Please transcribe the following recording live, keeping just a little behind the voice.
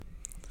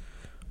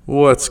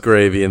What's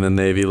gravy in the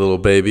Navy, little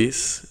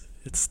babies?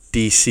 It's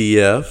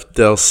DCF,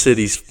 Del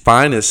City's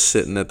finest,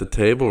 sitting at the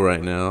table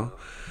right now.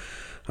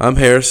 I'm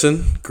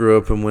Harrison, grew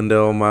up in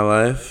Wendell all my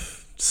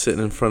life,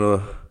 sitting in front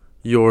of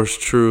yours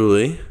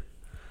truly.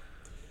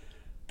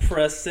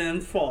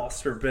 Preston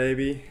Foster,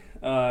 baby.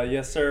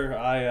 Yes,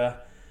 sir.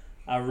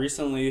 I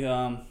recently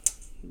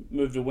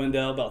moved to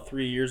Wendell about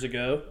 3 years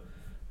ago,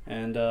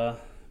 and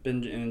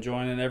been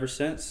enjoying it ever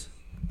since.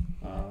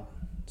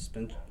 Just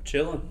been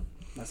chilling.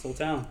 Nice little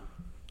town.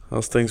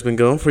 How's things been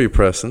going for you,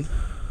 Preston?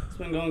 It's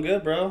been going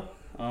good, bro.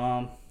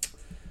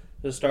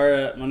 Just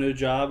started at my new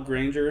job,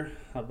 Granger,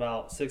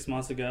 about 6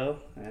 months ago,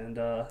 and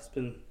it's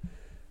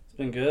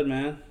been good,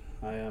 man.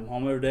 I am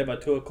home every day by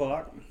 2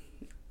 o'clock.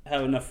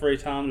 Have enough free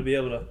time to be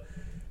able to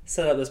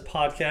set up this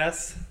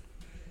podcast,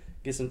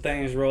 get some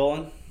things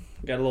rolling.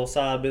 Got a little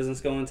side business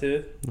going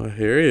too. I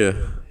hear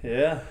you.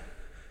 Yeah.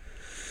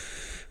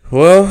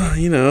 Well,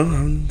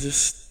 I'm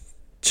just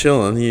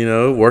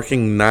chilling,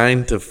 working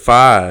 9 to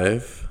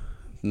 5.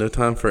 No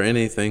time for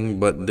anything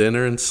but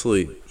dinner and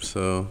sleep.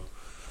 So.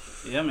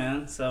 Yeah,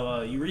 man.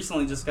 So you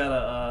recently just got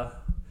a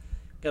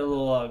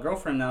little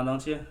girlfriend now,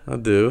 don't you? I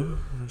do.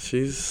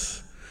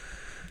 She's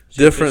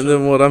different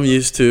than what I'm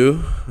used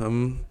to.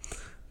 I'm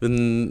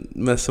been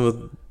messing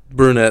with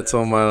brunettes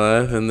all my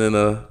life, and then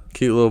a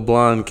cute little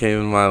blonde came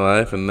in my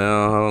life, and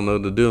now I don't know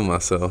what to do with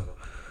myself.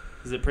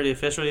 Is it pretty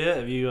official yet?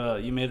 Have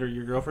you made her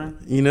your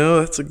girlfriend?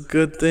 That's a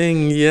good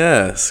thing,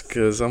 yes,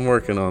 because I'm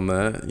working on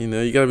that.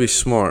 You got to be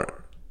smart.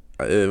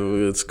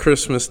 It's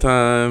Christmas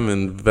time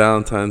and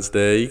Valentine's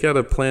Day. You got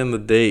to plan the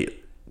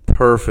date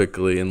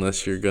perfectly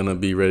unless you're going to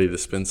be ready to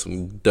spend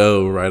some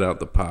dough right out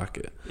the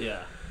pocket.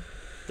 Yeah.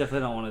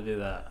 Definitely don't want to do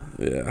that.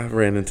 Yeah, I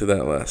ran into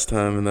that last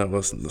time, and that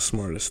wasn't the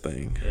smartest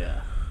thing.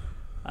 Yeah.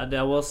 I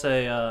will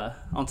say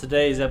on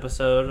today's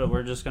episode,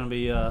 we're just going to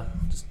be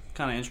just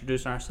kind of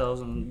introducing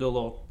ourselves and do a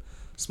little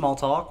small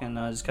talk and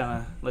just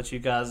kind of let you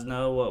guys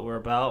know what we're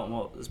about and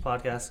what this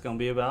podcast is going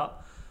to be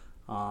about.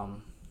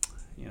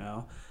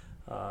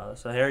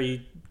 So Harry,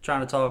 you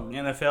trying to talk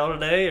NFL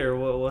today, or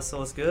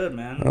what's good,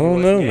 man? I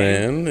don't know,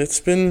 man.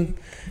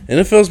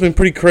 NFL's been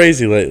pretty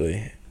crazy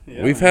lately.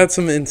 Yeah, We've had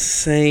some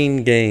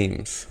insane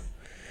games.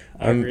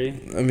 I agree.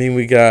 I mean,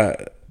 we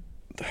got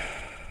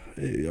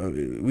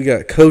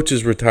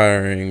coaches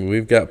retiring.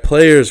 We've got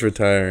players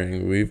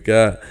retiring. We've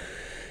got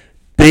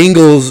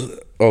Bengals.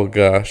 Oh,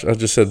 gosh. I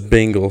just said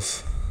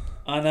Bengals.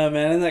 I know,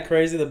 man. Isn't that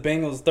crazy? The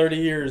Bengals, 30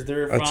 years.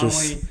 They're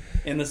finally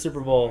in the Super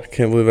Bowl. I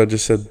can't believe I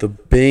just said the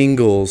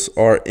Bengals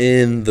are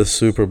in the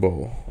Super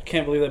Bowl. I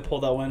can't believe they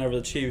pulled that win over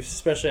the Chiefs,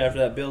 especially after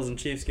that Bills and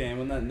Chiefs game.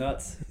 Wasn't that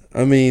nuts?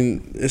 I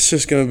mean, it's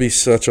just going to be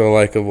such a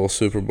likable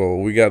Super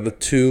Bowl. We got the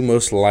two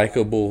most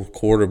likable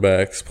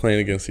quarterbacks playing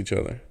against each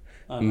other.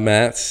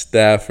 Matt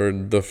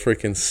Stafford, the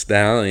freaking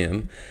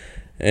stallion,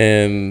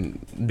 and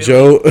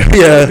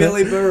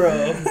Billy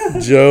Burrow.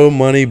 Joe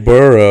Money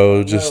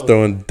Burrow just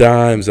throwing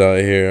dimes out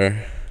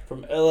here.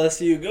 From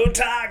LSU, go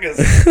Tigers!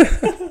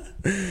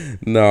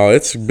 No,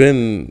 it's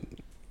been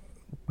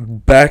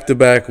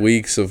back-to-back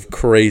weeks of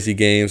crazy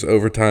games,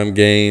 overtime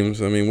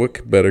games. I mean,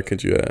 what better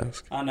could you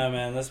ask? I know,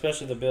 man.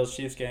 Especially the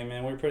Bills-Chiefs game,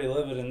 man. We were pretty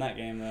livid in that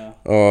game, though.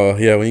 Oh,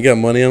 yeah. When you got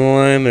money on the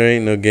line, there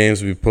ain't no games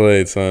to be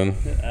played, son.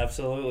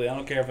 Absolutely. I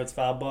don't care if it's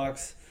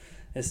 $5.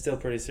 It's still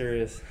pretty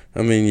serious.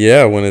 I mean,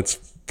 yeah, when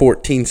it's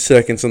 14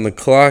 seconds on the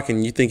clock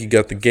and you think you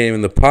got the game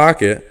in the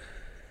pocket.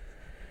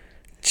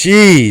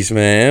 Jeez,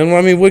 man.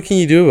 I mean, what can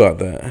you do about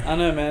that? I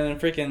know, man. And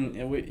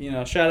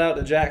freaking, shout out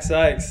to Jack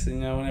Sykes,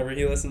 whenever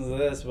he listens to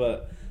this,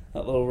 but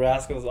that little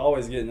rascal is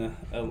always getting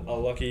a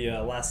lucky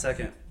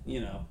last-second,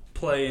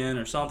 play in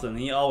or something.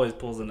 He always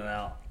pulls it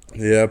out.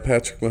 Yeah,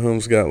 Patrick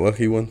Mahomes got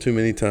lucky one too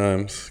many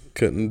times.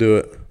 Couldn't do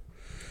it.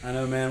 I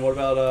know, man. What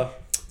about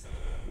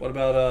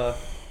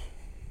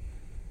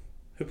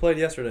who played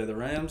yesterday? The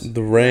Rams?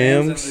 The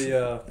Rams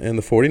and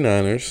the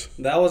 49ers.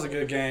 That was a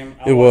good game.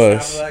 It was.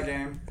 Half of that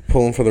game.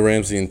 Pulling for the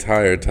Rams the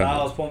entire time.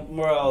 I was pulling,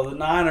 bro, the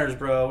Niners,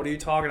 bro. What are you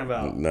talking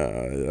about? Nah,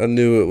 I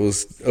knew it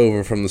was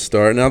over from the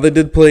start. Now, they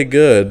did play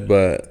good,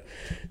 but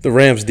the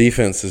Rams'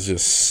 defense is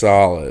just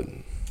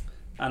solid.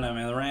 I know,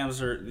 man. The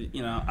Rams are,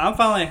 I'm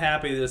finally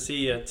happy to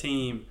see a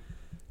team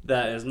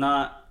that is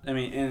not,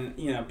 people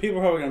are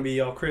probably going to be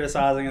all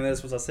criticizing of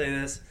this once I say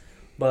this,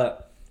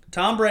 but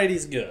Tom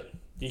Brady's good.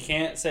 You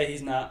can't say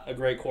he's not a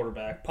great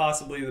quarterback,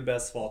 possibly the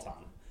best of all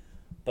time.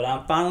 But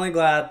I'm finally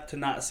glad to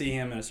not see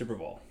him in a Super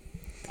Bowl.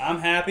 I'm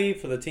happy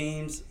for the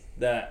teams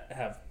that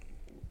have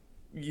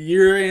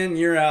year in,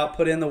 year out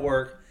put in the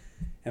work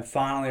and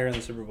finally are in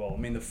the Super Bowl. I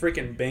mean, the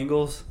freaking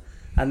Bengals,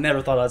 I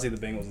never thought I'd see the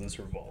Bengals in the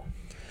Super Bowl.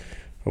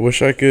 I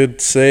wish I could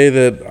say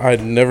that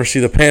I'd never see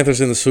the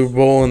Panthers in the Super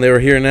Bowl and they were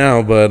here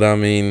now, but,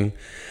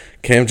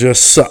 Cam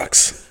just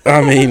sucks.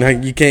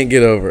 You can't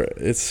get over it.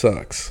 It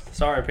sucks.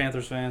 Sorry,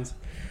 Panthers fans.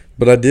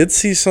 But I did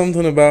see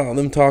something about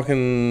them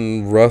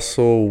talking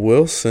Russell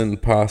Wilson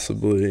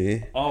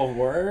possibly. Oh,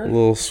 word? A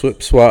little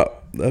swap.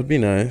 That'd be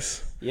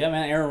nice. Yeah,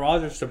 man, Aaron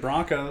Rodgers to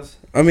Broncos.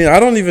 I mean, I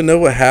don't even know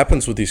what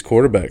happens with these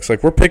quarterbacks.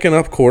 Like, we're picking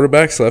up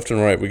quarterbacks left and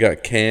right. We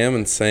got Cam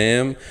and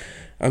Sam.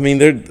 I mean,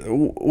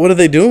 what are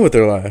they doing with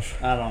their life?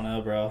 I don't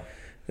know, bro.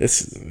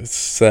 It's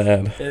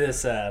sad. It is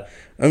sad.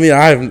 I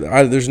mean,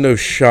 there's no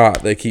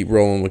shot they keep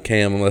rolling with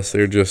Cam unless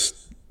they're just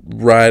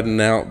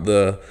riding out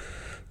the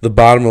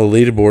bottom of the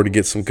leaderboard to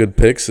get some good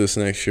picks this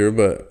next year.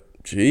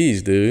 But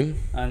jeez, dude.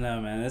 I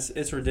know, man.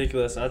 It's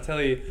ridiculous. I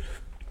tell you,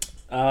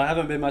 I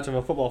haven't been much of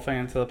a football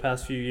fan for the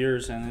past few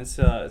years, and it's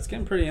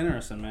getting pretty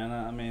interesting, man.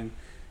 I mean,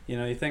 you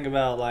know, you think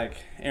about like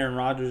Aaron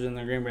Rodgers and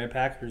the Green Bay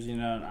Packers. You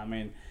know, I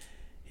mean,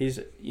 he's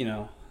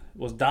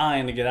was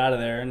dying to get out of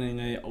there, and then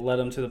they led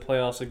him to the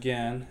playoffs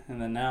again,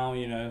 and then now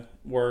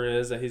word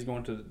is that he's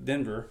going to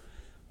Denver,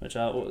 which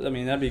I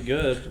mean that'd be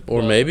good.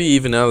 Or maybe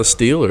even now the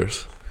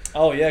Steelers.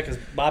 Oh yeah, because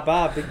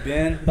bye Big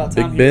Ben. About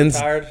time Big Ben's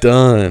he retired.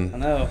 Done. I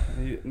know.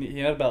 He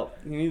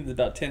needed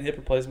about 10 hip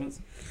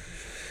replacements.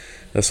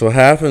 That's what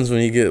happens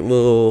when you get a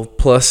little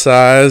plus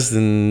sized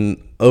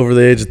and over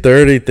the age of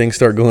 30. Things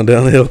start going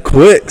downhill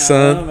quick,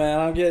 son. I know, man.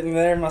 I'm getting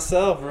there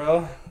myself,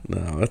 bro.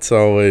 No, it's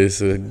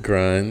always a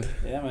grind.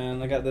 Yeah, man.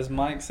 I got this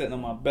mic sitting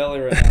on my belly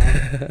right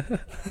now.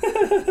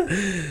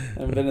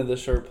 I invented the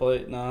shirt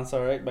plate. No, it's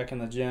all right. Back in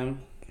the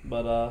gym,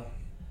 but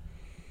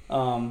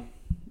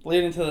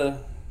leading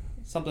to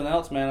something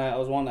else, man. I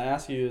was wanting to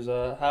ask you is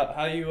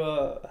how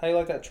you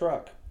like that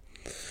truck?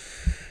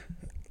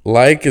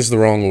 Like is the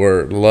wrong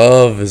word.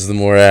 Love is the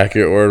more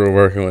accurate word we're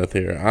working with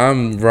here.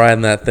 I'm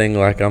riding that thing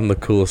like I'm the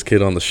coolest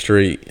kid on the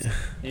street.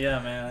 Yeah,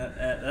 man.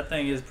 That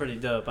thing is pretty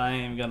dope. I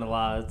ain't even gonna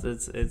lie.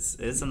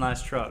 It's a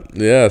nice truck.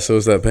 Yeah, so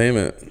is that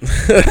payment.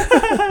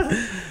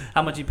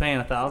 How much you paying?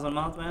 $1,000 a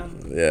month,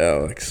 man? Yeah,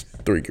 like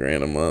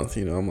 $3,000 a month.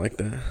 I'm like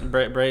that.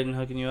 Braden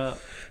hooking you up?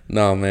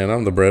 No, man,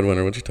 I'm the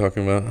breadwinner. What you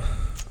talking about?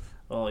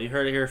 Well, you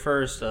heard it here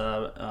first,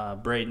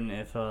 Braden.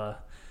 If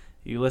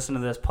you listen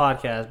to this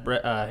podcast,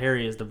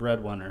 Harry is the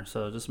breadwinner.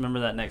 So just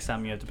remember that next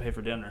time you have to pay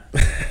for dinner.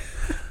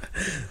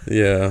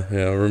 Yeah,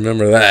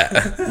 remember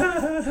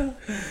that.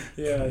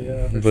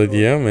 Yeah. But sure.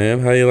 yeah, man,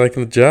 how you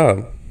liking the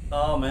job?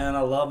 Oh, man,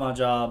 I love my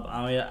job.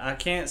 I mean, I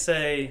can't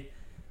say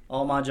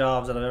all my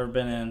jobs that I've ever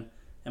been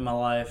in my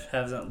life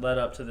hasn't led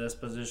up to this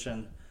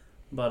position.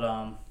 But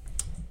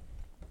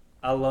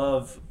I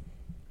love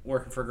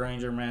working for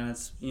Granger, man.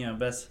 It's,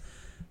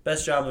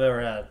 best job I've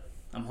ever had.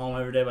 I'm home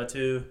every day by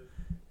 2,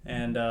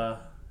 and,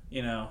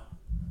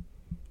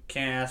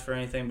 can't ask for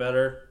anything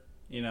better.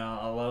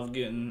 I love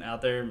getting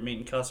out there,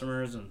 meeting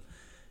customers, and,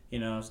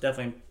 it's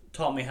definitely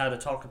taught me how to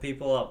talk to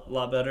people a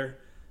lot better,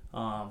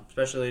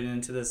 especially leading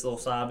into this little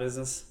side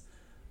business.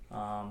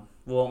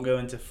 We won't go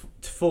into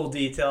full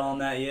detail on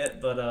that yet,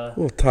 but A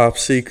little top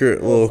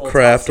secret, little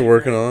craft we're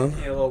working on.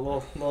 Yeah, a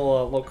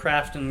little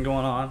crafting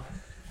going on.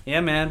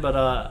 Yeah, man, but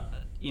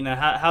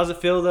how's it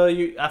feel though?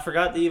 I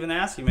forgot to even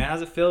ask you, man.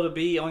 How's it feel to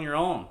be on your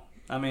own?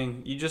 I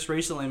mean, you just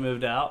recently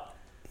moved out.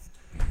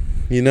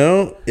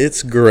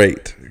 It's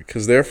great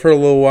because there for a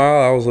little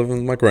while I was living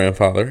with my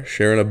grandfather,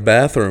 sharing a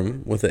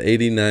bathroom with an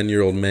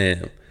 89-year-old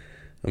man.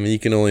 I mean, you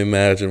can only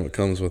imagine what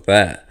comes with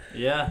that.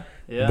 Yeah.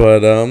 But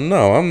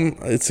no,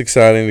 it's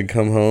exciting to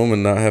come home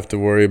and not have to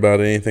worry about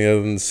anything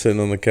other than sitting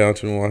on the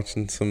couch and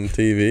watching some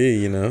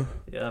TV.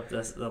 Yep,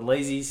 the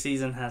lazy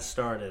season has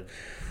started.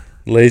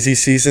 Lazy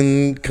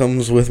season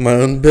comes with my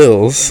own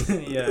bills.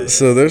 Yeah.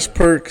 So there's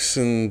perks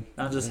and.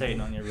 I'm just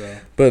hating on you, bro.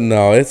 But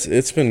no,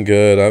 it's been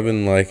good. I've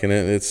been liking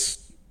it. It's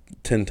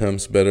 10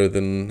 times better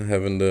than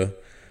having to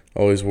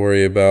always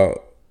worry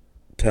about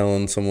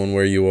telling someone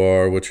where you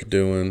are, what you're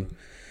doing,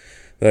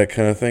 that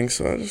kind of thing.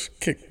 So I just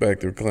kick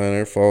back the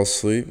recliner, fall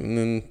asleep, and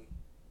then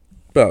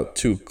about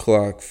 2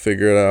 o'clock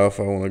figure it out if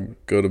I want to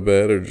go to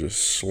bed or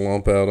just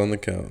slump out on the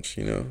couch,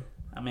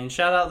 I mean,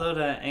 shout out though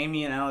to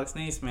Amy and Alex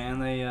Neese,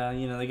 man. They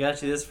they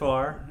got you this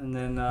far, and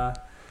then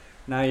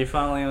now you're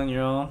finally on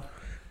your own.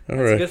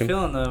 It's a good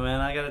feeling though,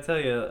 man. I gotta tell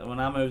you, when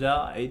I moved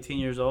out, 18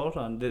 years old,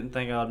 I didn't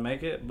think I would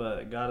make it,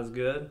 but God is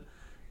good,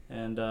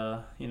 and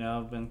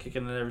I've been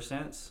kicking it ever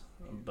since.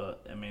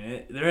 But I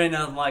mean, there ain't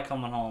nothing like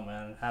coming home,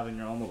 man, having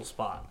your own little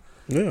spot.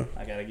 Yeah,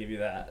 I gotta give you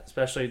that,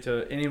 especially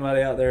to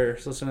anybody out there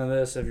listening to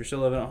this. If you're still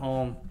living at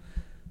home,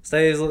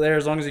 stay there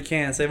as long as you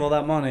can. Save all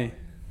that money.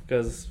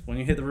 Because when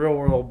you hit the real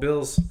world,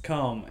 bills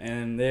come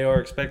and they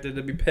are expected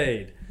to be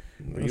paid.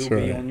 That's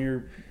You'll be on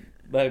your,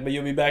 but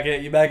you'll be back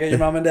at your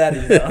mom and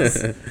daddy's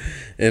house.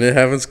 And it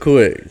happens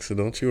quick, so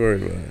don't you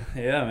worry about it.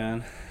 Yeah,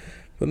 man.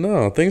 But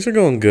no, things are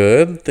going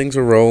good. Things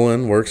are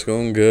rolling. Work's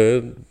going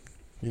good.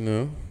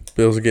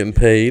 Bills are getting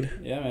paid.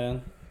 Yeah,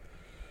 man.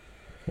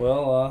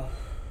 Well,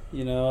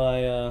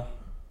 I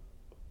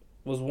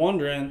was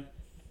wondering,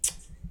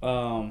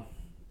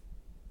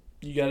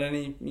 you got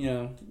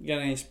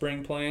any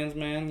spring plans,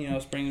 man?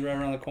 Spring's right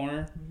around the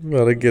corner.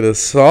 About to get a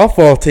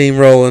softball team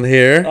rolling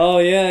here. Oh,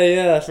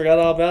 yeah. I forgot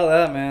all about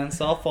that, man.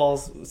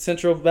 Softball's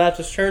Central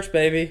Baptist Church,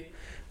 baby.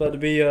 About to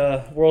be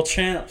world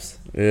champs.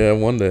 Yeah,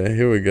 one day.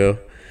 Here we go.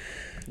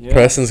 Yeah.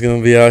 Preston's going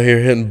to be out here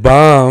hitting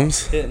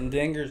bombs. Hitting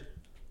dingers.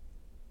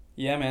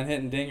 Yeah, man,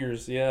 hitting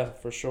dingers. Yeah,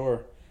 for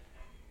sure.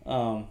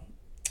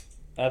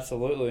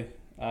 Absolutely.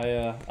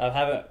 I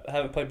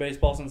haven't played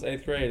baseball since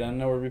 8th grade. I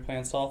know we'll be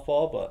playing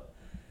softball, but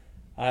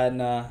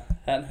I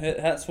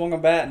hadn't swung a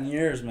bat in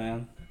years,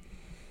 man.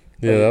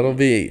 Yeah, that'll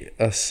be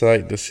a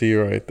sight to see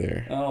right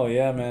there. Oh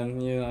yeah,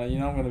 man.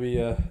 I'm gonna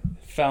be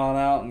fouling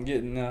out and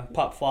getting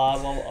pop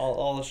flies,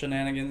 all the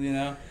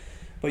shenanigans,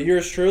 But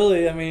yours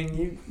truly, I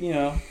mean,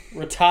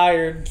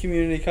 retired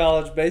community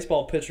college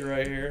baseball pitcher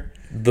right here.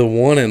 The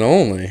one and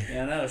only.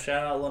 Yeah, I know.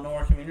 Shout out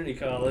Lenore Community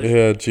College.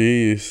 Yeah,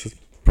 geez.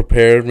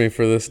 Prepared me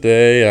for this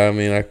day. I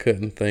mean, I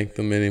couldn't thank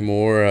them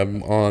anymore.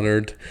 I'm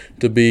honored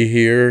to be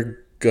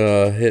here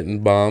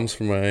hitting bombs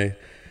for my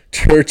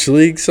church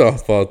league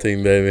softball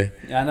team, baby.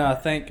 Yeah, I know. I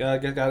think I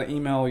got an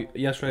email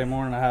yesterday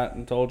morning. I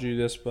hadn't told you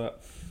this,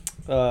 but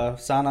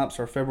sign-ups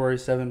are February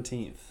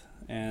 17th,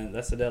 and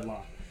that's the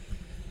deadline.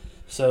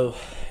 So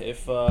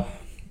if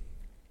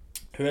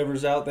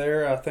whoever's out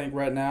there, I think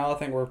right now,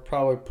 we're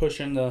probably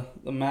pushing the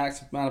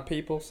max amount of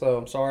people. So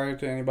I'm sorry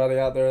to anybody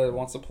out there that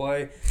wants to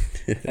play.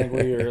 I think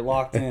we are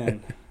locked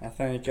in. I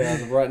think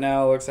right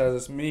now it looks as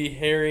it's me,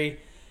 Harry,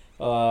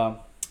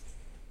 Dale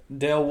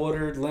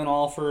Woodard, Lynn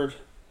Alford,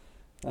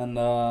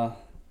 and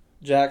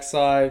Jack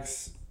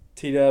Sykes,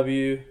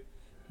 TW.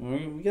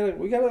 We got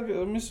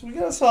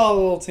a solid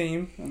little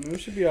team. I mean, we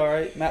should be all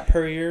right. Matt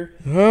Purrier.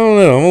 I don't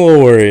know. I'm a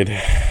little worried.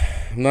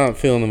 I'm not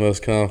feeling the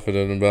most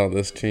confident about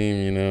this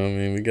team. I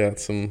mean, we got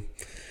some.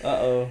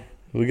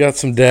 We got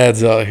some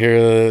dads out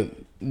here that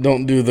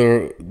don't do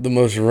the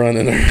most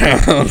running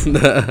around.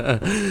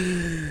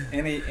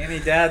 Any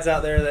dads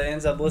out there that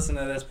ends up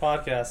listening to this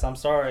podcast, I'm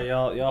sorry,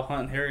 y'all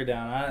hunting Harry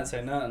down. I didn't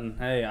say nothing.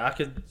 Hey, I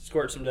could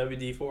squirt some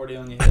WD-40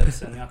 on your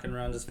hips and y'all can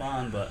run just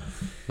fine. But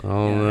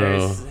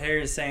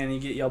Harry's saying you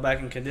get y'all back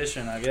in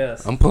condition, I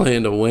guess. I'm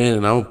playing to win,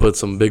 and I'm gonna put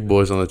some big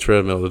boys on the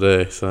treadmill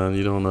today, son.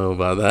 You don't know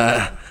about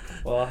that.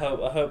 Well, I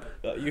hope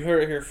you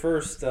heard it here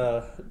first,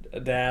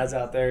 dads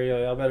out there.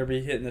 Y'all better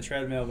be hitting the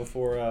treadmill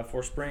before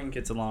spring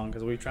gets along,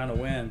 because we're trying to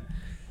win,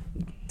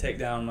 take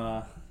down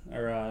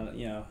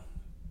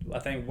I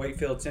think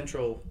Wakefield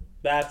Central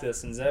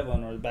Baptist and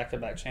Zebulon are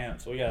back-to-back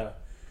champs. So we gotta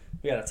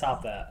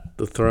top that.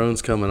 The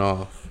throne's coming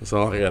off. That's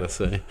all I gotta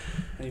say.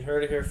 You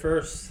heard it here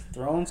first.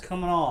 Throne's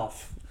coming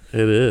off.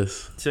 It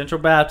is. Central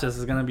Baptist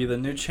is gonna be the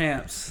new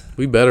champs.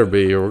 We better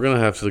be, or we're gonna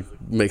have to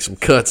make some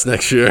cuts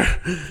next year.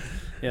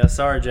 Yeah,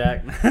 sorry,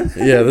 Jack.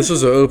 Yeah, this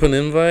was an open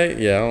invite.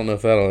 Yeah, I don't know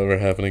if that'll ever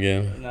happen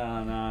again.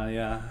 No,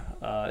 yeah.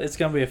 It's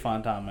gonna be a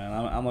fun time, man.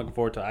 I'm looking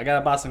forward to it. I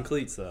gotta buy some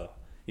cleats though.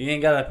 You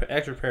ain't got an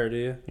extra pair, do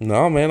you?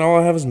 No, man. All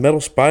I have is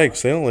metal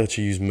spikes. They don't let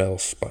you use metal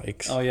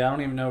spikes. Oh, yeah. I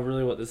don't even know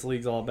really what this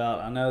league's all about.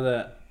 I know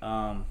that,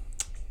 I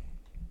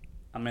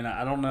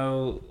don't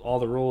know all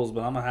the rules, but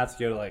I'm going to have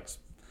to go to, is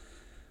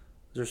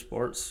there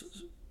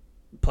sports?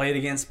 Play it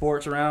against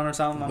sports around or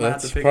something? I'm going to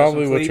have to pick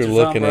probably up some what you're cleats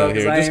or looking something,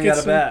 at here. I ain't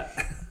got a bat.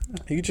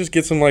 You could just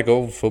get some,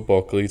 old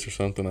football cleats or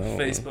something. I don't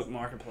know. Facebook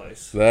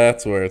Marketplace.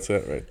 That's where it's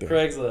at right there.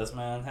 Craigslist,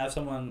 man.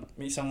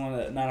 Meet someone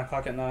at 9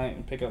 o'clock at night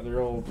and pick up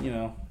their old,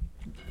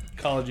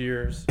 college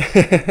years.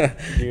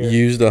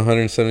 Used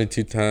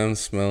 172 times,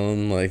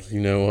 smelling like you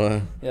know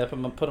what. Yeah,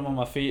 put them on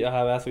my feet. I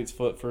have athlete's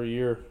foot for a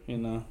year.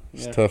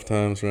 It's tough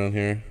times around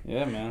here.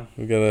 Yeah, man.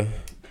 We gotta.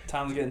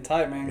 Time's getting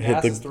tight, man.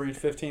 Gas is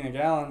 $3.15 a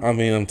gallon. I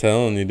mean, I'm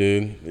telling you,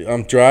 dude.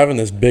 I'm driving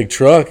this big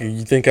truck.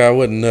 You think I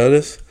wouldn't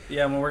notice?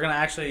 Yeah, well, we're gonna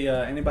actually.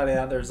 Anybody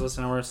out there is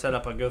listening, we're gonna set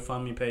up a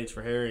GoFundMe page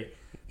for Harry.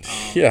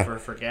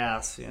 For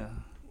gas. Yeah.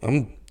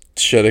 I'm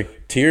shed a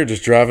tear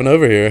just driving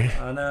over here.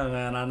 I know,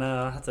 man. I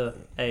know. I have to.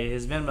 Hey,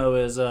 his Venmo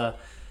is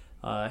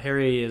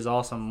Harry is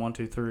awesome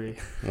 123.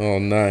 Oh,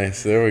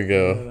 nice. There we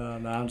go.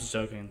 No, I'm just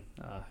joking.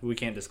 We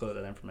can't disclose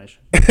that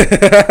information.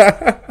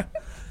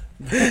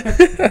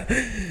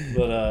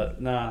 But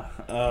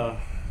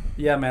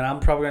yeah, man. I'm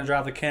probably gonna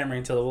drive the Camry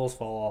until the wheels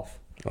fall off.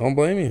 I don't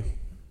blame you.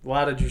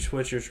 Why did you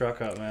switch your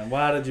truck up, man?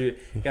 Why did you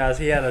guys?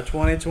 He had a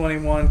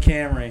 2021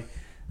 Camry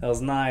that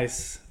was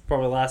nice.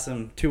 Probably lasted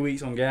him 2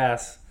 weeks on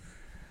gas.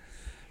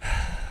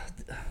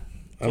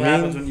 What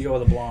happens when you go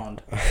with a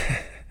blonde?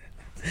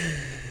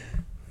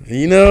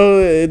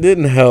 It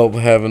didn't help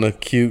having a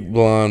cute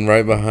blonde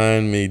right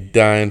behind me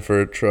dying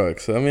for a truck.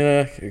 So,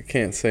 I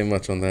can't say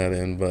much on that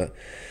end. But,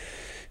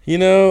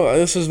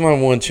 this is my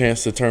one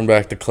chance to turn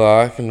back the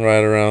clock and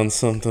ride around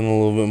something a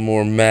little bit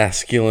more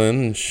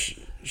masculine and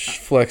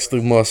flex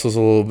the muscles a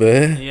little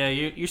bit. Yeah,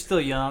 you're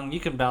still young. You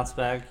can bounce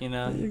back,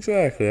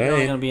 Exactly. You're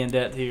only going to be in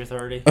debt till you're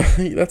 30.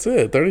 That's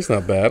it. 30's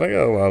not bad. I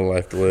got a lot of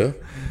life to live.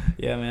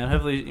 Yeah, man.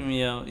 Hopefully,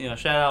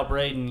 shout out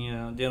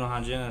Braden, dental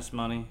hygienist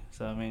money.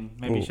 So,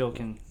 maybe she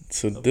can.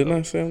 So, didn't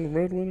I say I'm the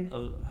breadwinner?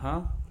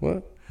 Huh?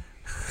 What?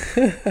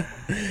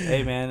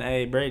 Hey, man.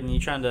 Hey, Braden, you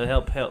trying to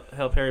help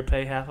Harry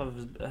pay half of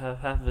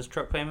his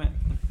truck payment?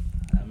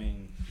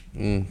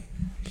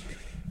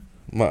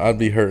 I'd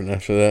be hurting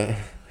after that.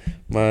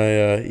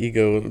 My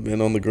ego would have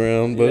been on the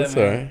ground, but it's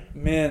all right.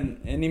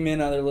 Any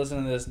men out there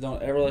listening to this,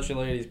 don't ever let your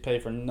ladies pay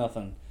for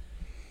nothing.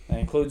 That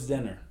includes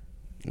dinner.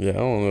 Yeah, I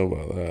don't know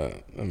about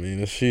that.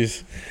 If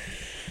she's...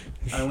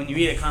 when you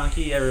eat a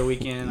conky every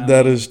weekend...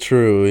 That is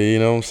true. You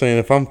know what I'm saying?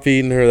 If I'm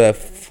feeding her that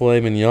filet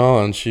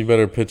mignon, she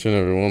better pitch in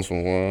every once in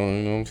a while.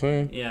 You know what I'm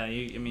saying? Yeah,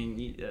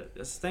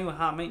 it's the thing with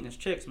high maintenance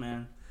chicks,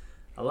 man.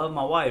 I love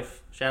my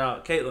wife. Shout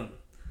out Caitlin.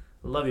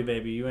 I love you,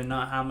 baby. You are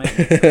not high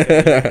maintenance.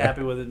 Okay? You're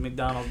happy with the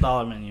McDonald's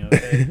dollar menu,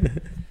 okay?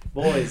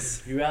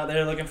 Boys, if you're out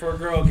there looking for a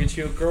girl, get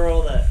you a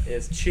girl that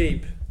is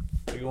cheap.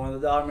 We're going to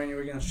the dollar menu.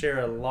 We're going to share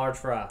a large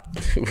fry.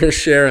 We're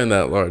sharing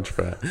that large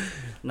fry.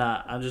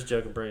 Nah, I'm just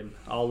joking, Braden.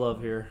 All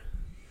love here.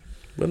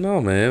 But no,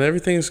 man,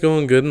 everything's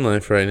going good in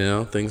life right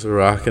now. Things are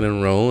rocking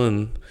and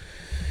rolling.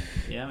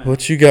 Yeah, man.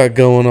 What you got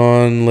going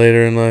on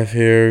later in life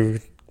here?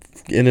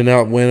 In and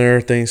out winter,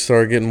 things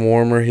start getting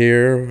warmer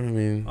here. I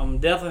mean, I'm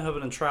definitely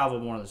hoping to travel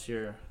more this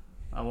year.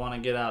 I want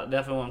to get out.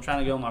 Definitely, I'm trying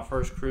to go on my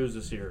first cruise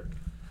this year.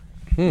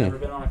 Never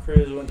been on a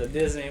cruise. We went to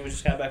Disney. We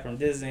just got back from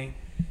Disney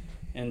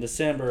in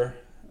December.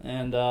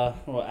 And,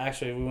 well,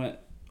 actually, we went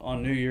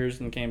on New Year's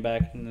and came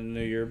back in the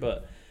New Year.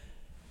 But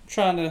I'm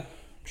trying to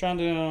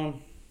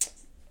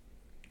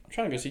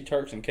go see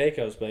Turks and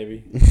Caicos,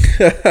 baby.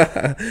 Get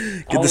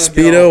the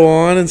Speedo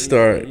on and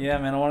start. Yeah,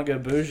 man, I want to go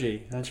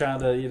bougie. I'm trying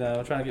to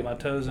get my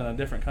toes in a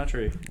different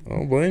country. I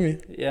don't blame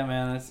you. Yeah,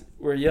 man,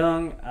 we're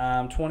young.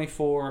 I'm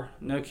 24,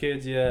 no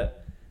kids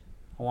yet.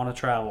 I want to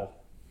travel.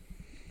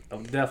 I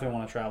definitely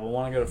want to travel. I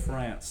want to go to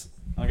France.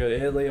 I want to go to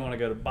Italy. I want to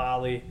go to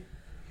Bali.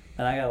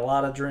 And I got a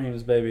lot of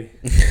dreams, baby.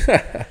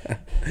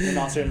 And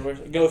also,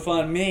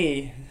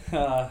 GoFundMe.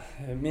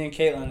 Me and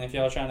Caitlin, if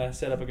y'all are trying to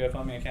set up a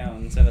GoFundMe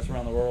account and send us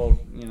around the world,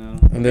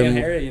 and then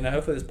Harry,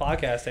 hopefully this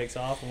podcast takes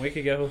off and we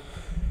could go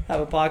have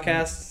a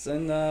podcast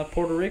in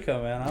Puerto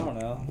Rico, man. I don't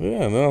know.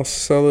 Yeah, and I'll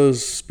sell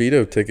those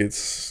Speedo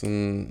tickets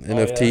and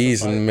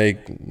NFTs and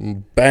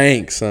make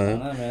bank,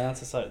 son. I know, man.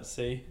 That's a sight to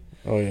see.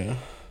 Oh, yeah.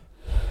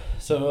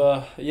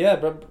 So, yeah,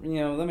 but,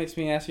 that makes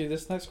me ask you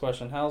this next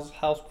question. How's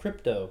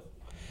crypto?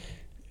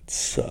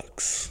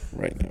 Sucks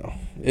right now.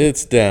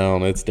 It's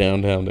down. It's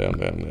down.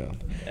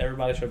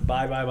 Everybody should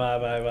buy.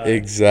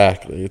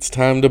 Exactly. It's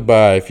time to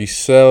buy. If you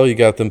sell, you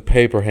got them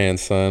paper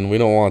hands, son. We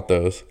don't want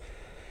those.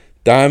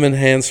 Diamond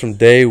hands from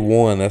day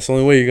one. That's the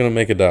only way you're going to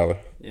make $1.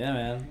 Yeah,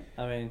 man.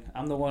 I mean,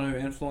 I'm the one who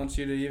influenced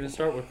you to even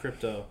start with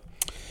crypto.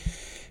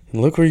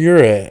 And look where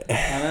you're at.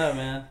 I know,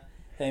 man.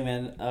 Hey,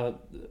 man,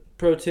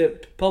 pro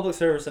tip, public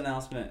service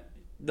announcement.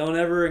 Don't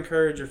ever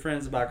encourage your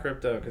friends to buy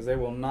crypto because they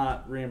will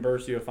not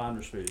reimburse you a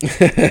finder's fee.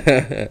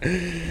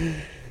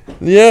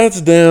 Yeah,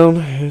 it's down.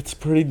 It's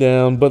pretty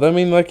down. But, I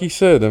mean, like you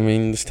said,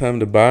 it's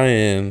time to buy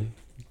in,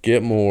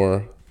 get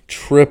more,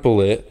 triple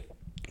it.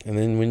 And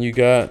then when you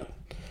got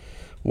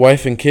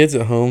wife and kids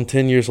at home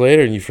 10 years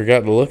later and you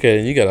forgot to look at it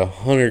and you got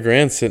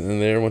 $100,000 sitting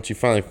in there once you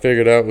finally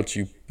figured out what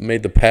you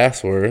made the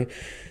password,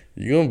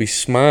 you're going to be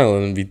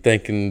smiling and be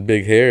thanking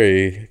Big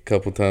Harry a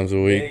couple times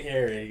a week. Big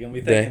Harry. You're going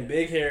to be thanking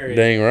Big Harry.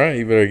 Dang right.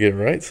 You better get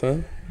right,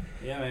 son.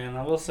 Yeah, man.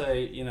 I will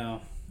say,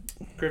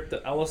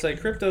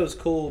 crypto is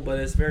cool, but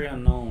it's very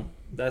unknown.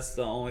 That's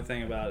the only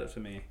thing about it to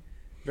me.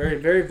 Very,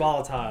 very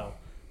volatile.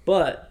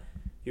 But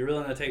you're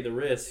willing to take the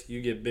risk, you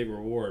get big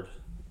reward.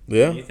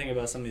 Yeah. And you think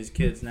about some of these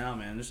kids now,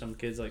 man. There's some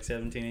kids like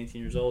 17,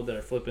 18 years old that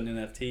are flipping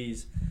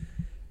NFTs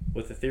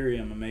with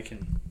Ethereum and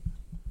making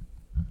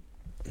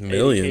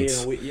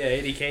millions.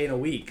 $80K in a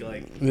week.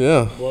 Like,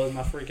 yeah. Blows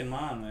my freaking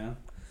mind, man.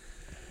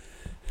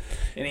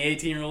 Any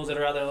 18-year-olds that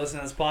are out there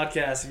listening to this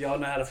podcast, if y'all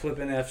know how to flip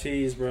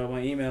NFTs, bro,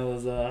 my email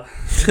is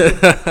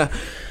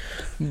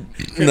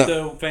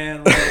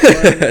cryptofan.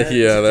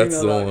 Yeah, that's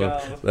the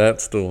one.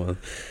 That's the one.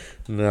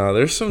 No,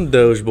 there's some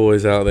Doge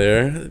boys out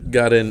there.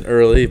 Got in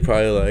early,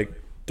 probably like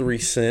 3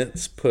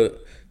 cents, put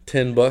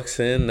 $10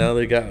 in. Now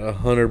they got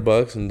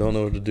 $100 and don't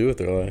know what to do with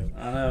their life.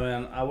 I know,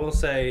 man. I will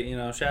say,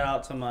 shout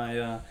out to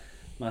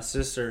my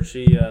sister.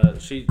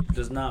 She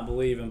does not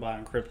believe in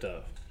buying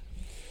crypto.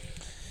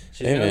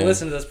 She's going to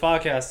listen to this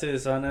podcast, too,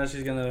 so I know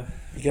she's going to...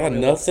 You got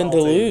nothing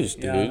to lose,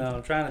 dude. Yeah, I know.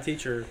 I'm trying to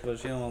teach her, but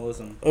she don't want to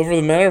listen. Over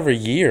the matter of a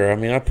year,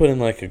 I put in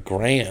like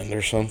 $1,000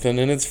 or something,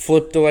 and it's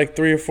flipped to like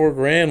 $3,000 or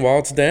 $4,000 while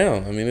it's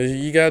down.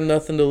 You got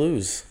nothing to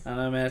lose. I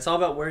know, man. It's all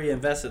about where you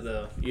invest it,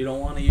 though. You don't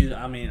want to use...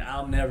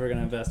 I'm never going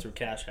to invest through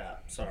Cash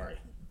App. Sorry.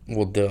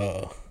 Well,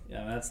 duh.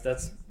 Yeah,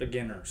 that's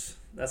beginners.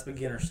 That's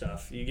beginner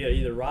stuff. You get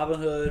either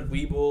Robinhood,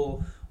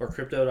 Webull, or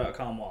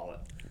Crypto.com wallet.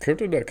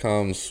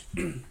 Crypto.com's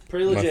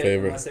pretty legit, my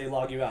favorite. Unless they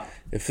log you out.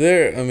 If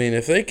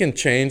they can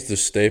change the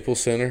Staples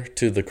Center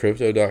to the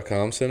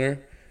Crypto.com Center,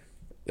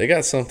 they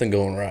got something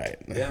going right.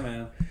 Yeah,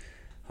 man,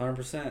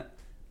 100%.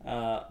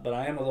 But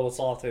I am a little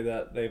salty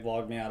that they've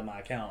logged me out of my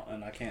account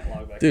and I can't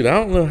log back. Dude, I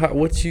don't know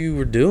what you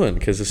were doing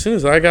because as soon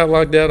as I got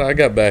logged out, I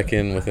got back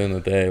in within a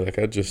day. Like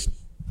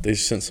they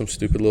sent some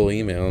stupid little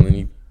email and then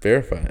you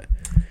verify it.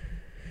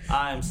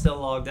 I am still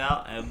logged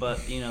out, but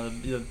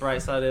the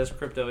bright side is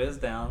crypto is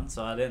down,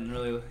 so I didn't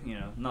really,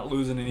 not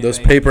losing anything. Those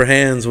paper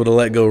hands would have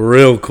let go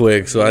real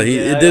quick, so it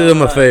did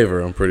them a favor.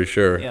 I'm pretty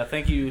sure. Yeah,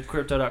 thank you,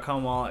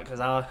 Crypto.com wallet, because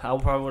I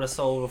probably would have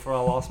sold before I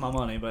lost my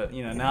money, but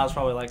now it's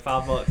probably like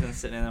 $5 and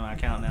sitting in my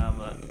account now.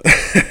 But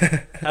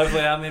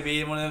hopefully I'm gonna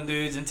be one of them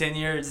dudes in 10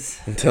 years.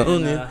 I'm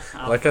telling you,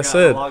 like I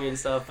said, login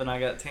stuff, and I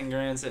got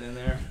 $10,000 sitting in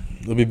there.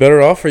 It'll be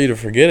better off for you to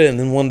forget it, and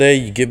then one day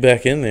you get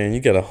back in there and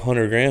you got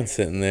 $100,000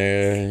 sitting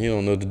there, and you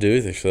don't know what to do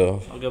with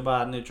yourself. I'll go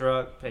buy a new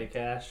truck, pay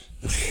cash.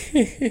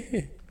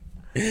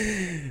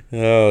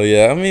 Oh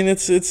yeah, I mean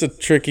it's a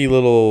tricky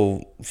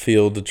little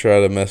field to try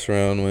to mess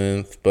around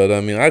with, but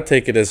I mean I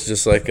take it as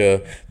just like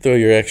a throw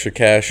your extra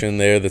cash in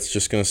there that's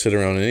just gonna sit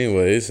around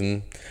anyways,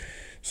 and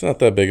it's not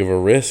that big of a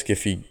risk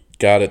if you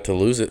got it to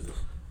lose it.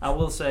 I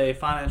will say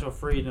financial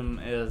freedom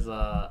is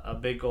a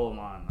big goal of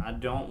mine. I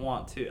don't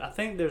want to. I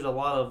think there's a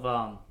lot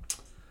of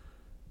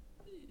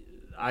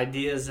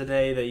ideas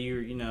today that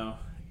you know,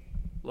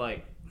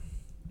 like,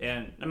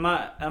 and I'm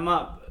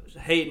not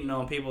hating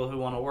on people who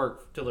want to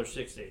work till they're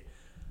 60.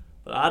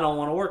 But I don't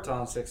want to work till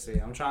I'm 60.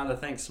 I'm trying to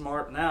think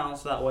smart now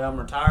so that way I'm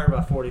retired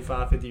by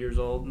 45, 50 years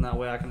old, and that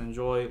way I can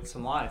enjoy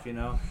some life, you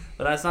know.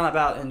 But that's not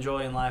about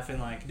enjoying life and,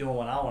 like, doing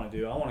what I want to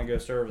do. I want to go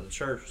serve at the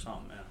church or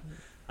something, man.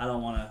 I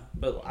don't want to,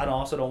 but I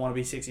also don't want to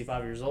be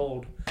 65 years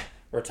old,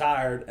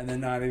 retired, and then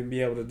not even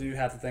be able to do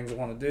half the things I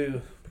want to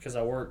do because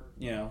I worked,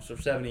 you know,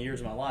 for 70 years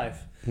of my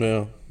life.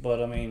 Yeah.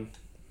 But, I mean,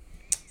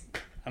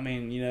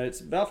 you know, it's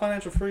about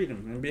financial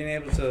freedom and being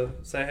able to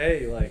say,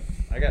 hey, like,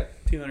 I got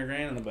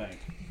 $200,000 in the bank.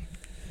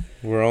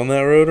 We're on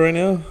that road right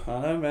now.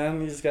 I know, man.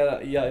 You just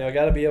gotta, you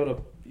gotta be able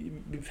to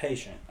be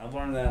patient. I've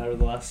learned that over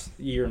the last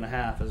year and a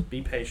half is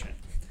be patient.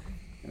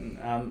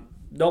 And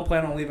don't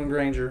plan on leaving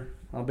Granger.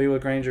 I'll be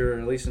with Granger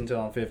at least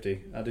until I'm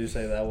 50. I do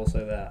say that. I will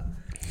say that.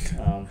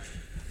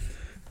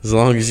 As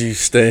long as you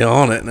stay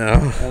on it now.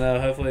 I know.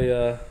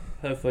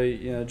 Hopefully,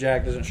 you know,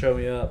 Jack doesn't show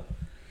me up.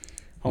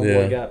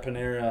 Homeboy got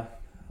Panera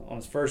on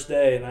his first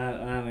day, and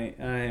I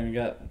ain't even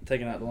got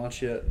taken out to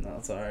lunch yet. No,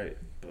 it's all right.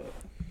 But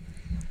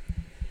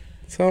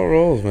that's how it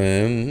rolls,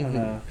 man. I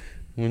know.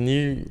 When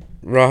you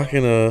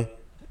rocking a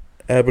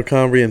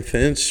Abercrombie and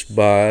Finch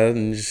bod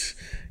and just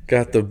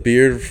got the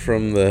beard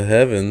from the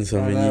heavens.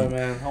 I know,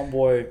 man.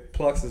 Homeboy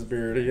plucks his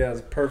beard. He has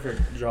a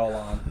perfect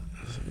jawline.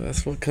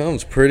 That's what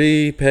comes.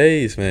 Pretty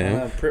pays,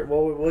 man.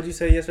 What did you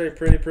say yesterday?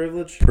 Pretty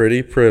privilege?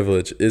 Pretty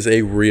privilege is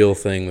a real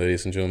thing,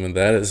 ladies and gentlemen.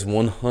 That is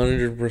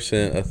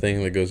 100% a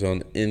thing that goes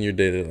on in your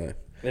daily life.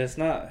 It's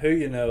not who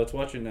you know, it's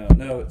what you know.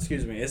 No,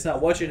 excuse me. It's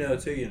not what you know,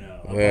 it's who you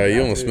know. Yeah,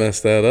 you almost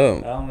messed that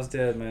up. I almost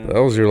did, man.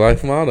 That was your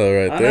life motto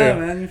right there. I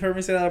know, man. You've heard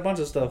me say that a bunch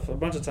of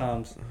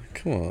times.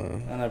 Come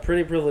on. I know.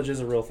 Pretty privilege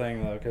is a real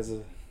thing, though, because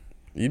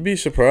you'd be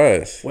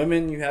surprised.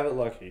 Women, you have it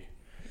lucky.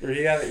 Or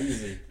you have it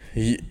easy.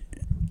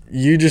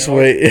 You just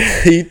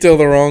wait. You tell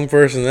the wrong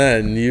person that,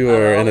 and you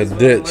are in a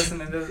ditch.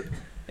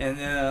 And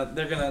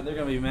they're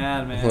gonna be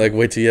mad, man. Like,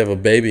 wait till you have a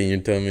baby and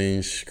you're telling me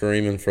you're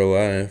screaming for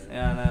life.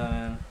 Yeah, I know,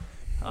 man.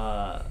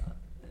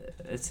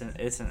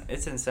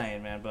 It's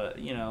insane, man. But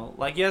you know,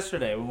 like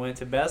yesterday, we went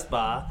to Best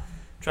Buy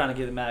trying to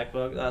get the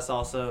MacBook. That's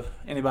also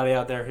anybody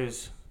out there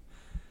who's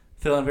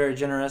feeling very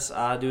generous.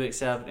 I do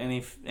accept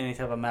any type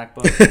of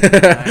MacBook.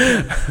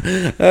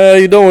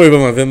 You don't worry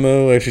about my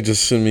Venmo. Actually,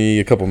 just send me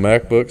a couple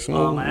MacBooks.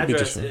 My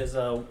address is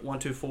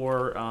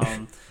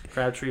 124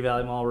 Crabtree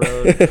Valley Mall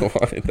Road.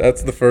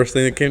 That's the first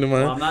thing that came to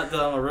mind. Well, I'm not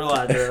telling my real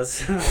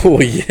address.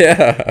 Oh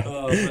yeah,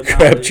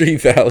 Crabtree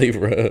Valley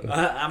Road.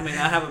 I mean,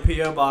 I have a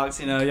PO box.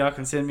 You know, y'all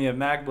can send me a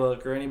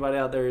MacBook or anybody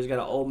out there who's got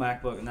an old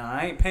MacBook. Now,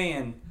 I ain't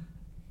paying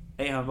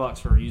 $800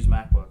 for a used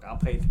MacBook. I'll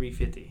pay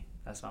 $350.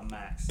 That's my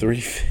max.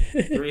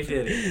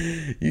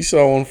 $350. You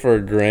saw one for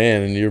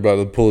 $1,000 and you're about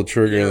to pull the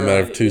trigger in a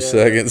matter of 2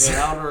 seconds. But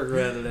I would have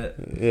regretted it.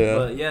 Yeah.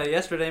 But yeah,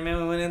 yesterday,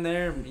 man, we went in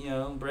there. You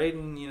know,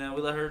 Braden. You know,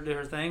 we let her do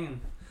her thing,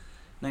 and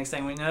next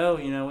thing we know,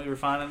 you know, we were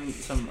finding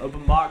some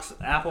open box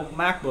Apple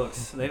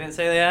MacBooks. They didn't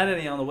say they had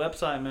any on the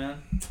website,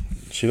 man.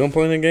 She don't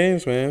play any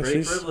games, man.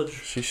 Privilege.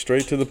 She's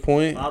straight to the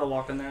point. I'd have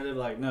walked in there, they'd be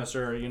like, no,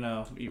 sir, you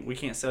know, we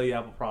can't sell you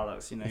Apple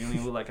products. You know, you don't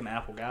even look like an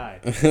Apple guy.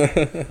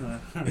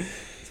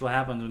 That's what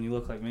happens when you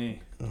look like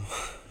me.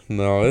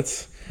 No,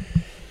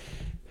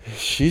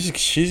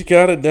 she's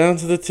got it down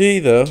to the T,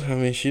 though. I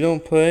mean, she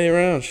don't play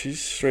around.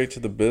 She's straight to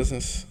the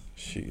business.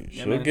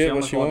 She'll get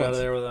what she wants. Out of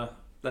there with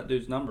that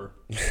dude's number.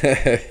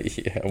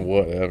 Yeah,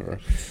 whatever.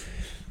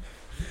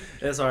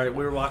 It's all right.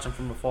 We were watching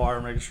from afar,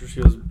 making sure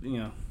she was, you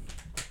know,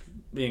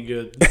 being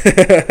good.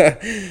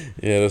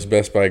 Yeah, those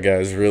Best Buy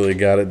guys really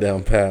got it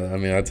down pat. I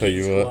mean, I tell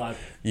you what,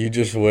 you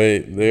just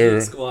wait. They're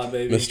squad,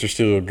 baby. Mr.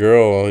 Steal a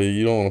Girl.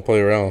 You don't want to play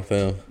around with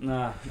them.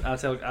 Nah, I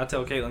tell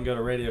Caitlin go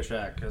to Radio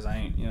Shack because I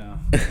ain't, you know,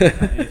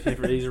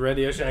 if he's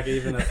Radio Shack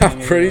even a thing.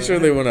 I'm pretty sure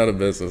they went out of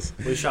business.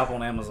 We shop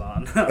on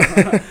Amazon.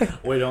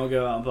 We don't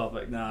go out in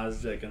public. Nah, I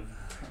was joking.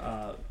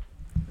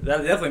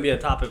 That'd definitely be a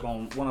topic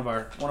on one of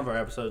our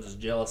episodes is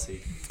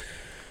jealousy.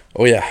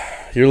 Oh yeah,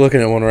 you're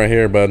looking at one right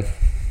here, bud.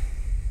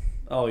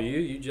 Oh,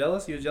 you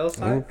jealous? You a jealous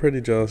type? I'm a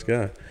pretty jealous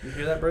guy. You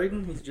hear that,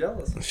 Braden? He's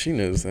jealous. She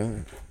knows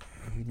that.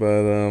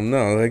 But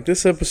no, like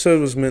this episode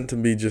was meant to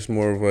be just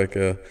more of like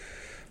a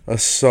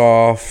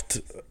soft,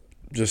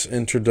 just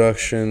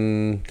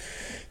introduction,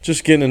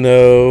 just getting to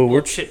know. We're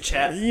chit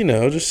chat. You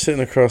know, just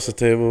sitting across the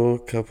table, a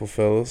couple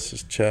fellas,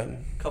 just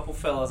chatting. Couple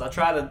fellas. I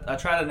try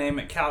to name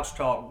it Couch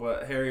Talk,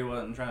 but Harry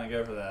wasn't trying to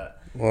go for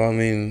that. Well, I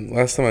mean,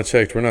 last time I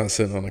checked, we're not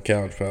sitting on a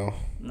couch, pal.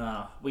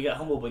 Nah, we got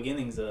humble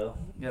beginnings though.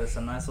 We got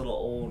some nice little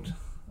old.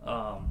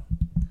 I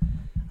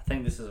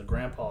think this is a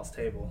grandpa's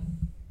table.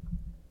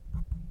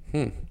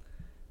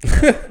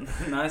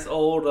 Nice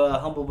old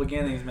humble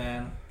beginnings,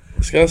 man.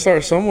 It's got to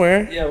start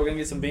somewhere. Yeah, we're gonna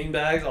get some bean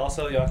bags.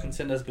 Also, y'all can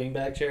send us bean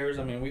bag chairs.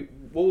 I mean,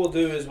 what we'll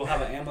do is we'll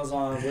have an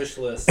Amazon wish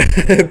list.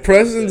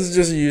 Preston's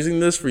just using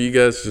this for you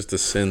guys just to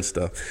send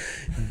stuff.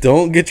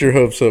 Don't get your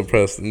hopes up,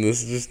 Preston.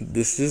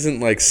 This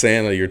isn't like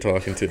Santa you're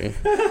talking to.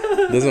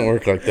 It doesn't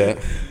work like that.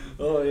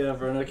 Oh yeah,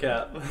 bro, no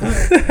cap.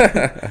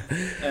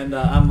 And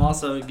I'm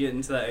also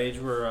getting to that age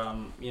where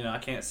I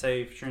can't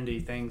say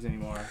trendy things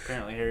anymore.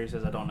 Apparently, Harry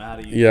says I don't know how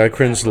to use. Yeah, I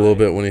cringed a little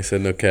bit when he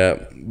said no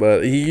cap,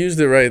 but he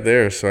used it right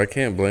there, so I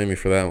can't blame you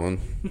for that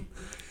one.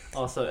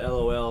 Also,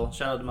 LOL.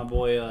 Shout out to my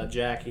boy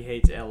Jack. He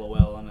hates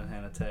LOL on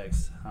a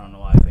text. I don't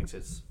know why he thinks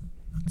it's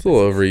a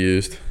little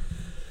overused.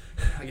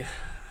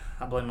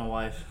 I blame my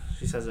wife.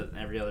 She says it in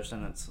every other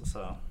sentence.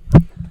 So.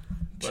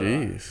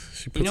 Jeez,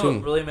 she puts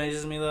what really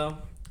amazes me though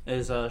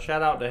is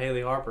shout out to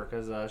Haley Harper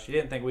because she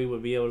didn't think we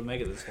would be able to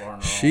make it this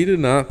far. She did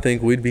not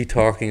think we'd be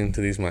talking into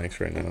these mics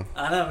right now.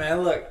 I know,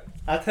 man. Look,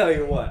 I tell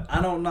you what.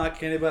 I don't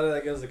knock anybody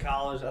that goes to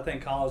college. I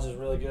think college is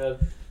really good.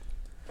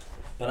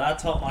 But I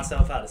taught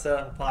myself how to set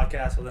up a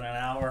podcast within an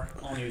hour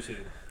on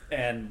YouTube,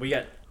 and we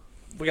got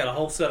a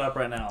whole setup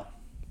right now.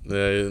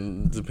 Yeah,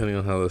 depending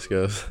on how this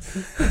goes.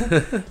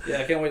 Yeah,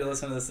 I can't wait to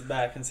listen to this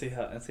back and see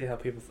how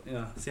people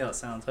see how it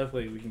sounds.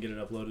 Hopefully, we can get it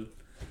uploaded.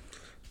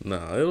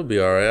 No, it'll be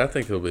all right. I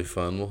think it'll be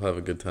fun. We'll have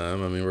a good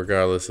time. I mean,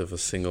 regardless if a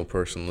single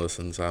person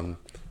listens,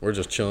 we're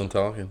just chilling,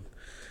 talking,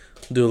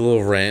 do a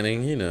little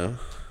ranting,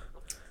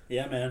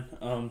 Yeah, man.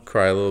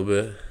 Cry a little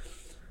bit.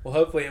 Well,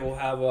 hopefully, we'll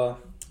have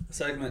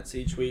segments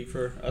each week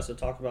for us to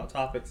talk about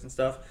topics and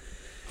stuff.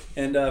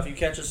 And if you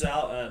catch us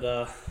out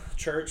at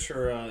church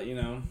or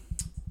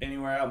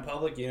anywhere out in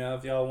public,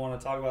 if y'all want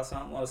to talk about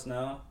something, let us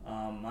know.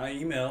 My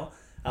email,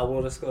 I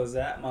will disclose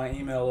that. My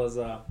email is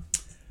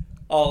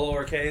all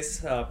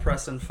lowercase,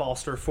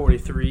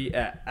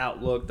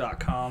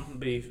 PrestonFoster43@outlook.com.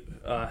 Be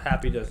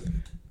happy to,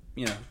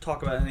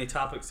 talk about any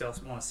topics y'all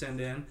want to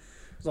send in,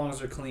 as long as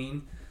they're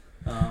clean.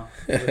 We're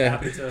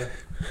happy to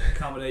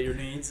accommodate your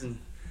needs and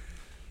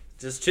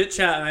just chit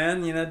chat,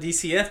 man.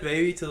 DCF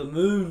baby to the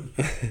moon.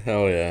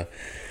 Oh yeah,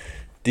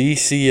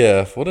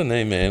 DCF. What a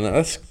name, man.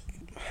 That's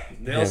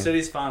Dale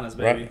City's finest,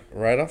 baby.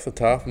 Right off the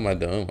top of my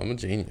dome. I'm a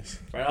genius.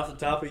 Right off the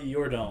top of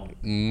your dome.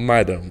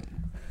 My dome.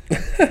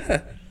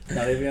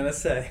 Not even gonna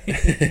say.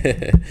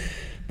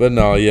 But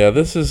no, yeah,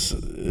 it's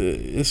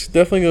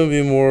definitely gonna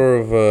be more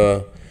of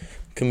a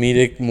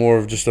comedic, more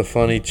of just a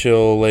funny,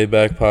 chill, laid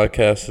back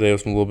podcast today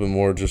with a little bit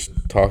more just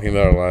talking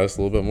about our lives,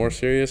 a little bit more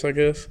serious, I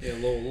guess. Yeah, a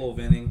little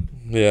venting.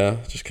 Yeah,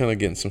 just kind of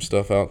getting some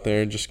stuff out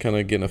there, just kind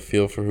of getting a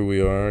feel for who we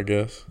are, I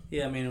guess.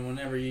 Yeah, I mean,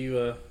 whenever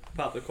you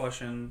pop the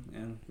question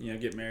and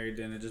get married,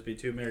 then it'd just be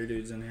two married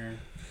dudes in here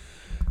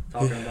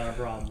talking about our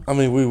problems. I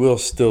mean, we will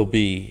still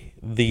be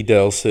the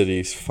Dell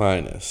City's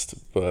finest,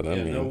 but I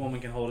mean, no woman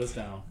can hold us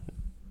down.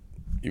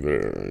 You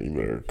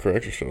better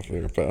correct yourself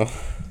there, pal.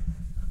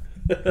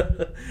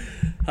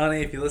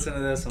 Honey, if you listen to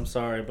this, I'm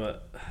sorry,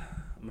 but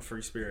I'm a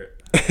free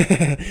spirit.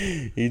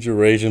 Eat your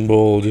raging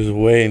bull, just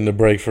waiting to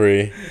break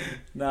free.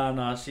 No,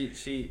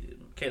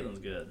 Caitlin's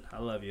good. I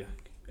love you.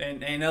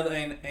 Ain't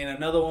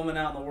another woman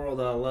out in the world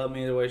that love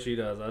me the way she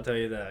does. I'll tell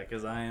you that,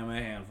 because I am a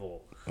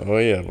handful. Oh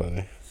yeah,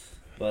 buddy.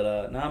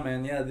 But nah,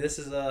 man, yeah, this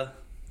has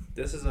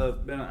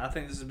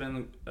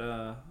been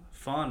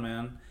fun,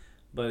 man.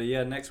 But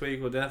yeah, next week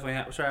we'll definitely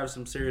try to have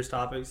some serious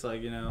topics.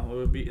 Like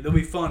they'll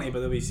be funny, but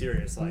they'll be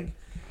serious. Like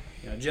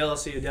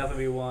jealousy will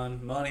definitely be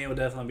one. Money will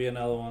definitely be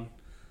another one.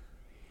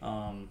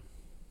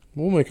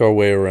 We'll make our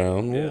way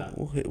around. Yeah.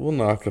 We'll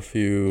knock a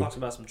few. Talks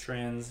about some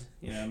trends.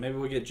 Maybe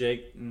we'll get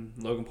Jake and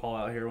Logan Paul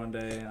out here one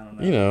day. I don't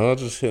know. I'll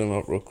just hit them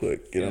up real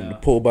quick. Get them to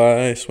pull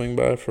by, swing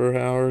by for an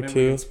hour or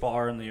two. We can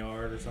spar in the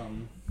yard or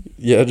something.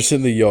 Yeah, just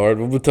in the yard.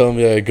 We'll be telling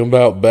them, yeah, come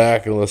out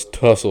back and let's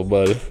tussle,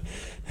 buddy.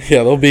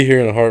 Yeah, they'll be here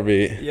in a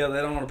heartbeat. Yeah,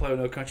 they don't want to play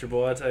with no country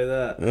boy, I tell you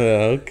that.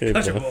 Yeah, okay,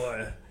 country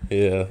boy.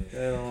 Yeah.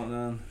 They don't want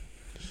none.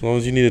 As long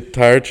as you need a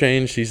tire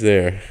change, she's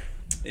there.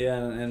 Yeah,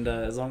 and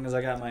as long as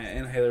I got my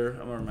inhaler,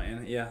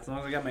 as long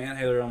as I got my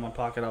inhaler on my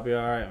pocket, I'll be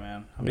all right,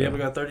 man. I'll be able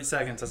to go 30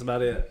 seconds. That's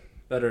about it.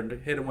 Better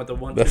hit him with the 1-2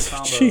 combo. That's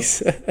what she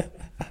said.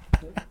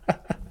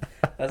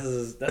 That's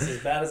as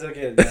bad as it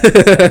gets. That's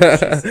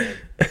what she said.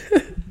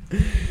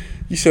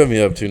 You set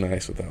me up too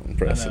nice with that one,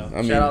 Preston.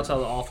 I know. Shout out to all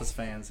the Office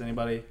fans.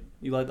 Anybody?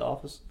 You like The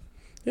Office?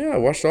 Yeah, I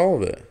watched all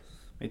of it.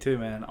 Me too,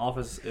 man.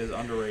 Office is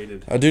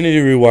underrated. I do need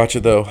to rewatch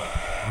it though.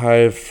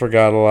 I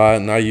forgot a lot,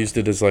 and I used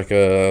it as like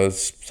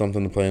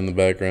something to play in the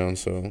background.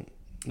 So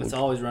it's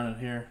always running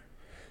here.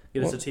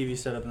 Get us a TV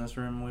set up in this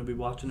room, and we'll be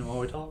watching it while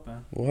we talk,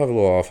 man. We'll have a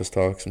little office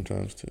talk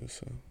sometimes too.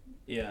 So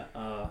yeah,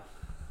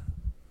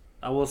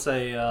 I will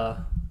say I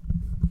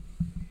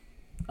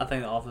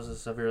think The Office is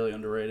severely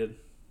underrated.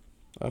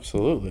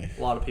 Absolutely.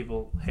 A lot of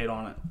people hate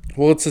on it.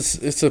 Well,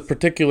 it's a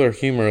particular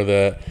humor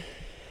that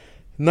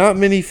not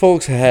many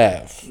folks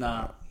have.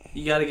 Nah,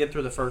 you got to get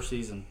through the first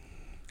season.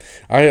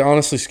 I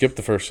honestly skipped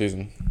the first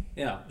season.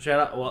 Yeah, shout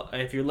out. Well,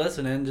 if you're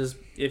listening, just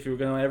if you're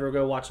gonna ever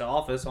go watch The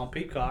Office on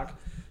Peacock,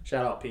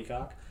 shout out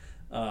Peacock.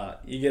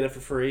 You get it for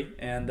free,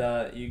 and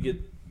you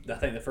get I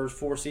think the first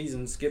 4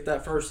 seasons. Skip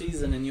that first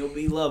season and you'll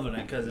be loving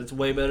it because it's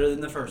way better than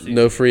the first season.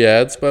 No free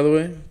ads, by the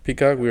way.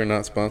 Peacock, we are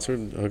not sponsored.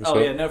 Hook us up.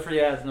 Yeah, no free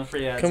ads, no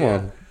free ads. Come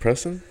on,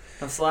 Preston.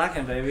 I'm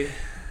slacking, baby.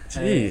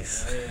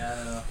 Jeez. Hey, I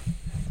don't know.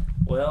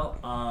 Well,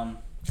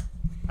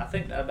 I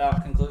think that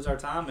about concludes our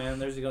time, man.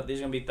 These are gonna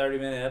be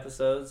 30-minute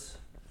episodes,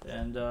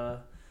 and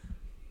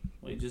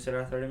we just hit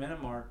our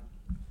 30-minute mark.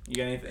 You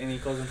got any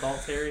closing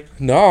thoughts, Harry?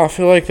 No, I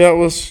feel like that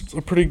was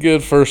a pretty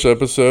good first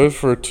episode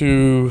for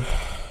 2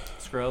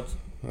 scrubs.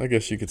 I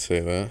guess you could say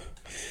that.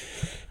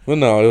 Well,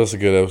 no, it was a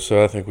good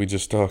episode. I think we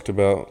just talked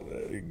about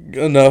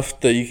enough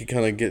that you could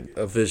kind of get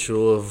a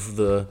visual of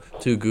the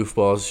 2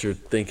 goofballs you're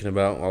thinking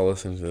about while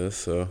listening to this.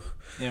 So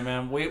yeah,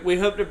 man. We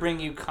hope to bring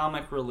you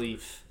comic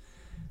relief,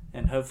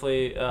 and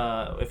hopefully,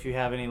 if you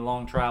have any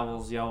long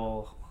travels, y'all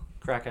will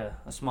crack a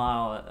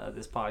smile at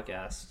this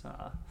podcast.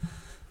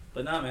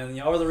 But no, man,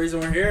 y'all are the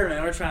reason we're here,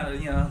 man. We're trying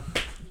to,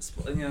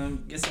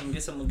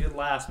 get some good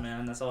laughs,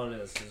 man. That's all it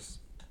is. Just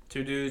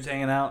 2 dudes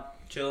hanging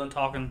out, chilling,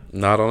 talking.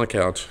 not on a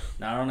couch.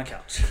 Not on the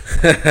couch.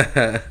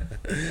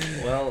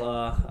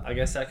 Well, I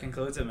guess that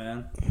concludes it,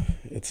 man.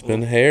 It's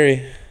been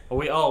Harry. Are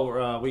we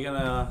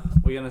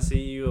gonna see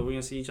you? Are we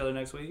gonna see each other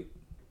next week?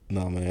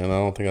 No, man, I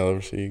don't think I'll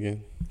ever see you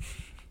again.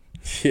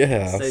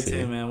 Yeah, I'll Stay see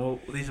tuned, you. man.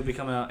 These will be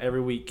coming out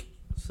every week,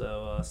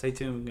 so stay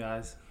tuned,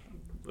 guys.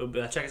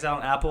 Check us out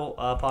on Apple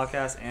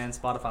Podcasts and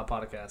Spotify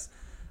Podcasts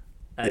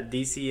at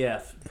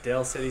DCF,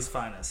 Dale City's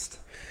finest.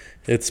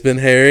 It's been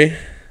Harry.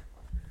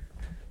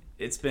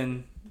 It's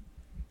been.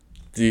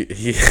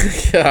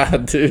 Yeah,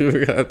 dude,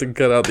 we're gonna have to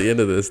cut out the end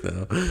of this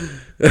now.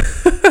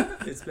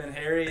 It's been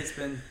Harry. It's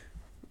been.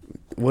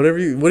 What do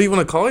you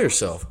want to call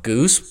yourself?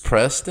 Goose,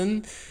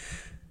 Preston,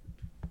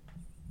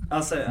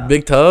 I'll say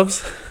Big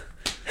Tubs.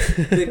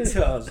 Big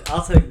Tubs.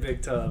 I'll take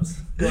Big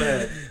Tubs. Go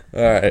ahead.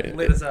 All right.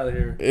 Lead us out of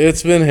here.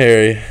 It's been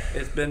Harry.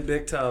 It's been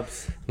Big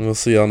Tubs. We'll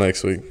see y'all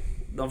next week.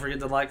 Don't forget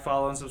to like,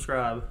 follow, and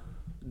subscribe.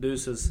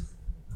 Deuces.